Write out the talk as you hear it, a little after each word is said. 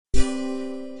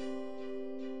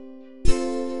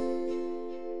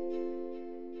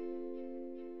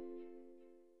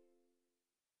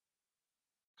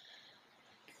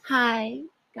Hi,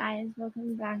 guys.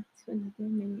 Welcome back to another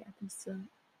mini episode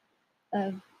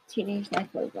of Teenage Life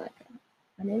with Black.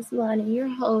 My name is Lonnie, your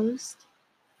host,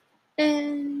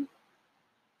 and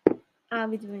I'll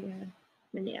be doing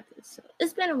a mini episode.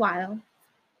 It's been a while.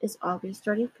 It's August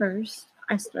 31st.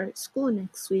 I start school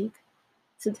next week,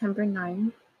 September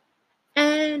 9th,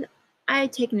 and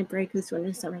I've taken a break because during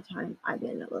the summertime I've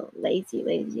been a little lazy,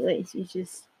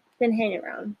 just been hanging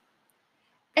around.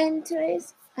 And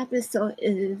today's episode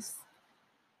is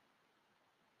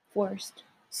forced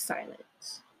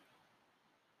silence.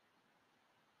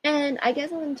 And I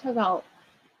guess I'm going to talk about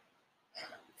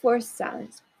forced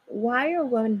silence. Why are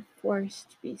women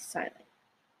forced to be silent?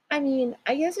 I mean,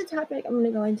 I guess the topic I'm going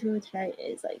to go into today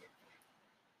is I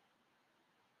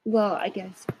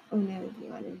guess I'm going to be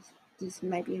honest. This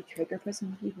might be a trigger for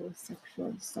some people: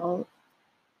 sexual assault,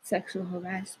 sexual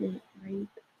harassment, rape.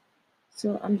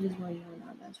 So I'm just wondering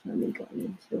how that's what I'm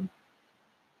going into.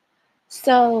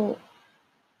 So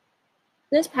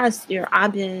this past year,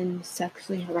 I've been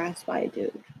sexually harassed by a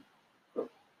dude.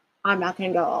 I'm not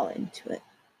going to go all into it.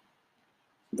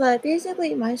 But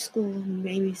basically, my school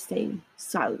made me stay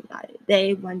silent about it.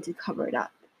 They wanted to cover it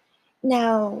up.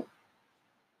 Now,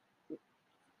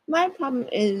 my problem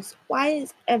is, why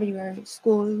is everywhere,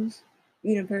 schools,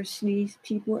 universities,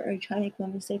 people are trying to make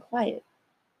women stay quiet?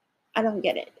 I don't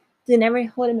get it. They never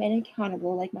hold a man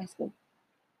accountable like my school.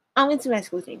 I went to my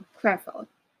school thing, Crefeld.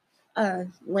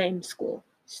 Lame school.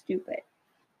 Stupid.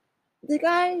 The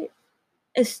guy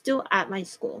is still at my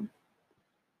school.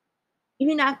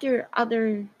 Even after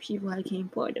other people had came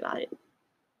forward about it.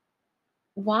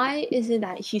 Why is it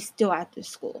that he's still at the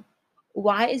school?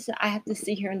 Why is it I have to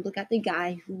sit here and look at the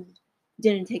guy who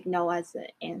didn't take no as the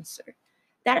answer?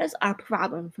 That is a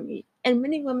problem for me. And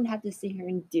many women have to sit here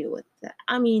and deal with that.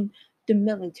 I mean, the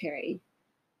military,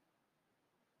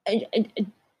 it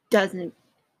doesn't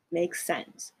make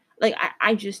sense.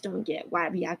 I just don't get why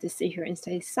we have to sit here and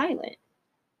stay silent.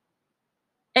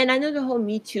 And I know the whole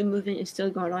Me Too movement is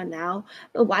still going on now,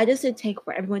 but why does it take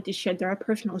for everyone to share their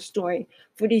personal story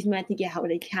for these men to get held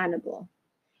accountable?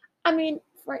 I mean,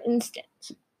 for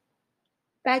instance,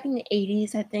 back in the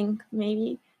 80s, I think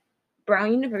maybe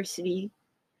Brown University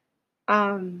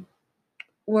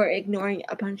were ignoring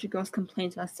a bunch of girls'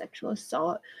 complaints about sexual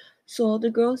assault. So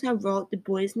the girls have wrote the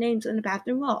boys' names on the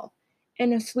bathroom wall.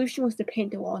 And the solution was to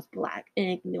paint the walls black and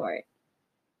ignore it.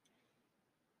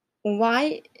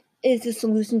 Why is the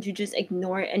solution to just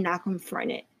ignore it and not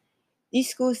confront it? These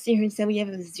schools sit here and say we have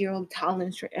a zero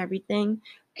tolerance for everything.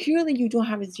 Clearly, you don't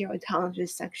have a zero tolerance for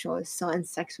sexual assault and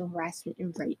sexual harassment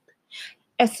and rape.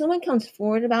 If someone comes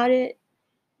forward about it,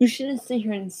 you shouldn't sit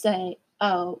here and say,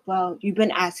 oh, well, you've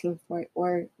been asking for it,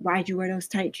 or why'd you wear those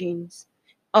tight jeans?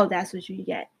 Oh, that's what you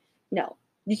get. No,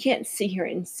 you can't sit here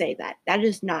and say that. That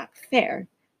is not fair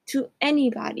to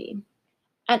anybody.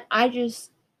 And I just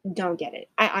don't get it.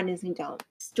 I honestly don't.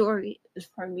 Story is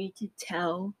for me to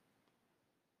tell,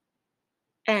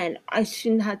 and I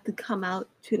shouldn't have to come out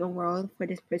to the world for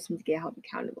this person to get held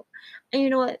accountable. And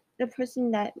you know what? The person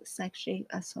that sexually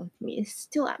assaulted me is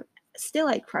still at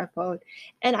Crefeld,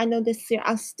 and I know this year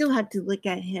I'll still have to look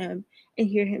at him and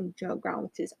hear him joke around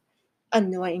with his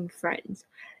annoying friends.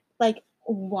 Like,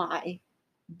 why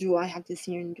do I have to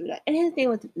see him do that? And his name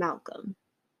was Malcolm.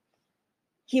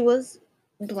 He was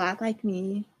black like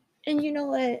me, and you know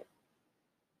what?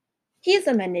 He's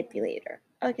a manipulator.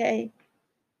 Okay,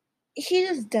 he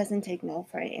just doesn't take no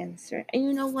for an answer. And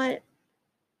you know what?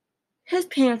 His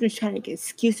parents are trying to get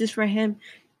excuses for him.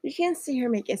 You can't sit here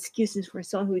and make excuses for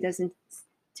someone who doesn't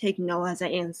take no as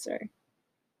an answer.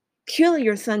 Clearly,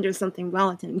 your son does something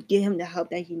wrong with him. Get him the help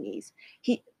that he needs.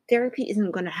 Therapy isn't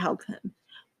going to help him.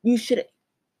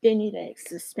 They need to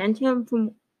suspend him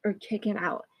from or kick him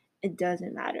out. It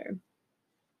doesn't matter.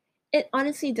 It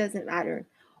honestly doesn't matter.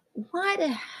 Why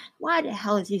the why the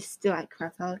hell is he still at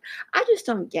Crefeld? I just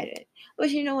don't get it. But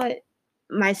you know what?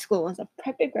 My school has a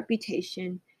perfect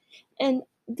reputation and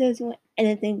doesn't want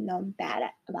anything known bad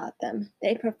about them.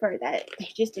 They prefer that they're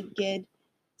just a good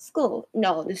school.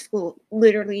 No, the school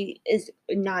literally is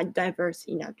not diverse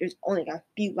enough. There's only a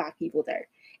few black people there.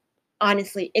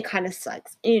 Honestly, it kind of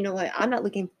sucks. And you know what? I'm not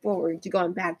looking forward to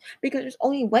going back because there's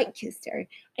only white kids there.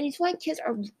 And these white kids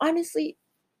are honestly,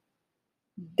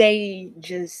 they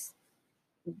just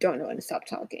don't know when to stop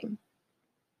talking.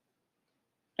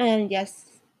 And yes,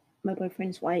 my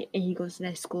boyfriend's white and he goes to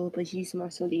that school, but he's more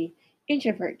so the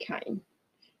introvert kind.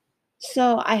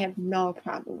 So I have no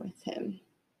problem with him.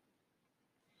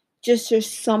 Just there's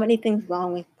so many things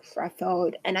wrong with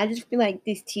Crefeld, and I just feel like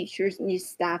these teachers and these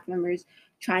staff members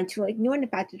trying to ignore the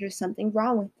fact that there's something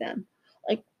wrong with them.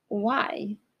 Like,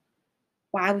 why?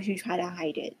 Why would you try to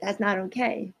hide it? That's not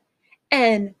okay.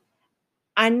 And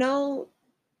I know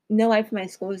nobody from my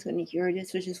school is going to hear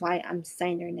this, which is why I'm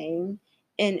saying their name.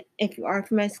 And if you are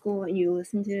from my school and you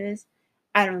listen to this,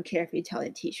 I don't care if you tell the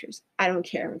teachers. I don't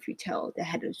care if you tell the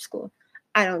head of the school.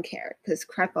 I don't care because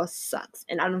Creflo sucks.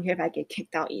 And I don't care if I get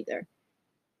kicked out either.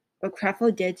 What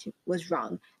Creflo did was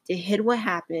wrong. They hid what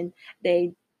happened.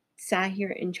 They sat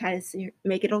here and tried to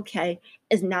make it okay.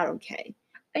 It's not okay.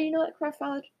 And you know what,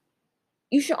 Creflo?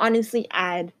 You should honestly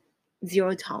add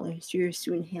zero tolerance to your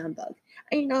student handbook.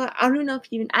 And you know what? I don't know if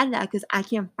you even add that because I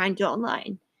can't find it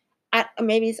online.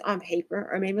 Maybe it's on paper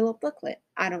or maybe a little booklet.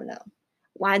 I don't know.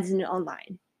 Why isn't it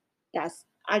online?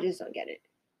 I just don't get it.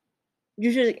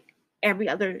 Usually every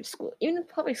other school, even the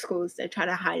public schools, they try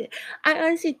to hide it. I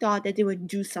honestly thought that they would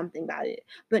do something about it,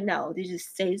 but no, they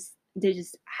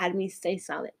just had me stay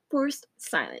silent. Forced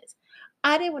silence.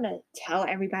 I didn't want to tell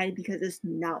everybody because it's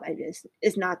not my business.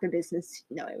 It's not their business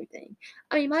to know everything.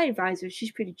 I mean, my advisor,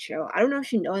 she's pretty chill. I don't know if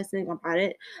she knows anything about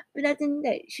it, but at the end of the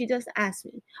day, she just asked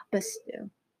me. But still,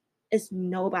 it's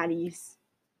nobody's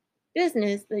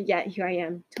business. But yet here I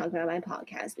am talking about my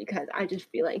podcast because I just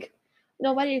feel like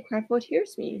nobody at Craftwood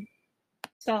hears me.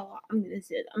 So I'm gonna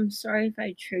say I'm sorry if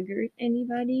I triggered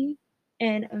anybody,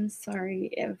 and I'm sorry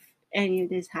if any of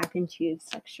this happened to you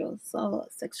sexual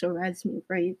harassment,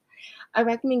 rape. I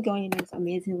recommend going to this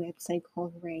amazing website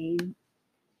called Rain,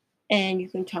 and you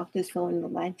can talk to this phone in the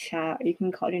live chat, or you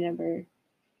can call the number.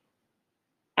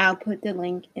 I'll put the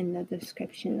link in the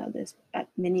description of this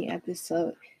mini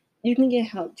episode. You can get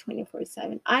help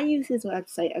 24/7. I use this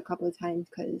website a couple of times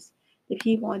because the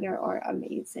people on there are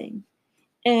amazing.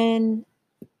 And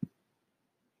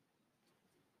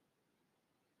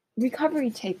recovery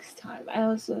takes time. I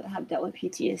also have dealt with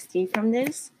PTSD from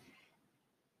this.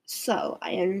 So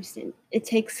I understand it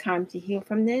takes time to heal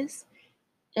from this.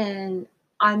 And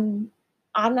I'm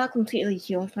I'm not completely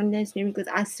healed from this maybe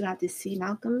because I still have to see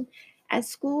Malcolm at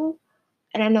school.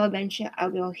 And I know eventually I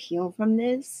will heal from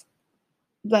this.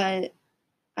 But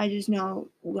I just know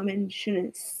women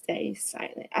shouldn't stay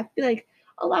silent. I feel like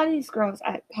a lot of these girls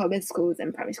at public schools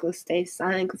and private schools stay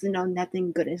silent because they know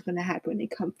nothing good is going to happen when they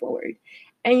come forward.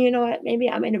 And you know what? Maybe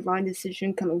I made a wrong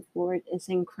decision coming forward and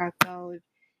saying Krakow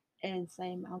and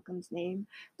saying Malcolm's name.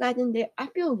 But at the end of the day, I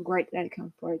feel great that I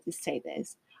come forward to say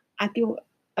this. I feel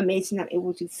amazing that I'm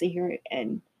able to sit here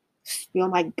and spill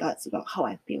my guts about how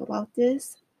I feel about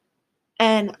this.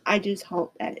 And I just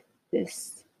hope that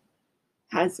this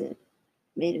hasn't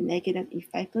made a negative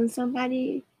effect on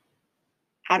somebody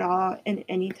at all in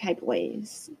any type of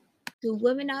ways. To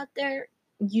women out there,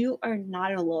 you are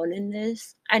not alone in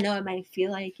this. I know it might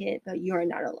feel like it, but you are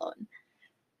not alone.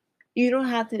 You don't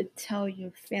have to tell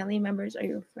your family members or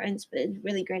your friends, but it's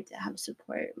really great to have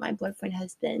support. My boyfriend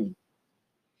has been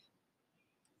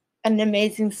an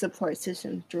amazing support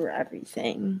system through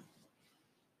everything.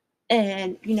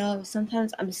 And you know,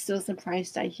 sometimes I'm still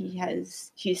surprised that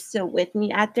he's still with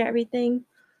me after everything.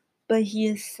 But he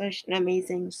is such an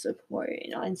amazing support,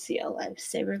 you know, and see a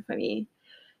lifesaver for me.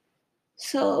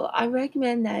 So I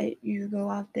recommend that you go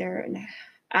out there and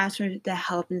ask for the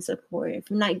help and support. If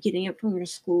you're not getting it from your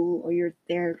school or your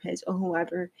therapist or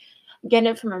whoever, get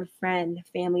it from a friend,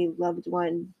 family, loved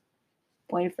one,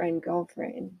 boyfriend,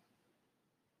 girlfriend,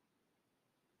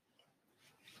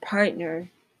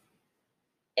 partner.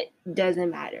 It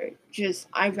doesn't matter. Just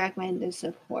I recommend the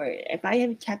support. If I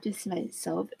had kept this to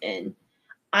myself, and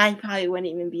I probably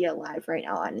wouldn't even be alive right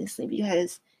now, honestly,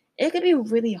 because it could be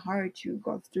really hard to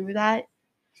go through that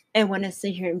and want to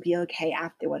sit here and be okay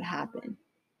after what happened.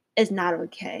 It's not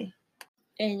okay.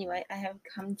 Anyway, I have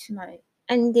come to my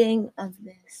ending of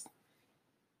this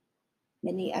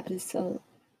mini episode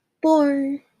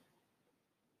 4,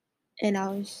 and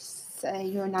I'll say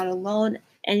you're not alone.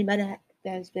 Anybody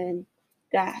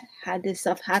that had this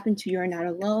stuff happen to you, you're not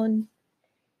alone.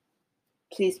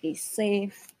 Please be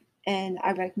safe, and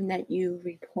I recommend that you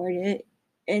report it.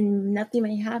 And nothing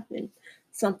may happen.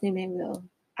 Something may will.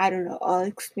 I don't know. All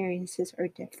experiences are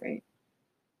different,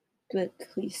 but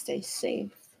please stay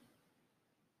safe.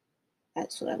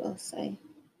 That's what I will say.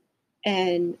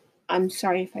 And I'm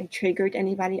sorry if I triggered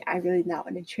anybody. I really not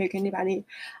want to trigger anybody.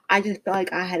 I just felt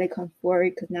like I had to come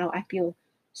forward because now I feel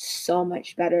so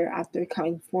much better after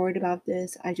coming forward about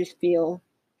this. I just feel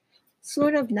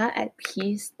sort of not at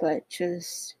peace, but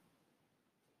just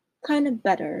kind of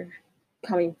better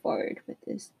coming forward with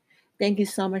this. Thank you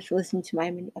so much for listening to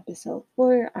my mini episode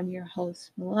 4. I'm your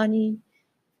host, Milani.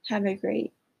 Have a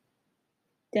great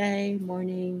day,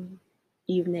 morning,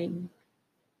 evening,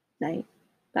 night.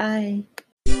 Bye.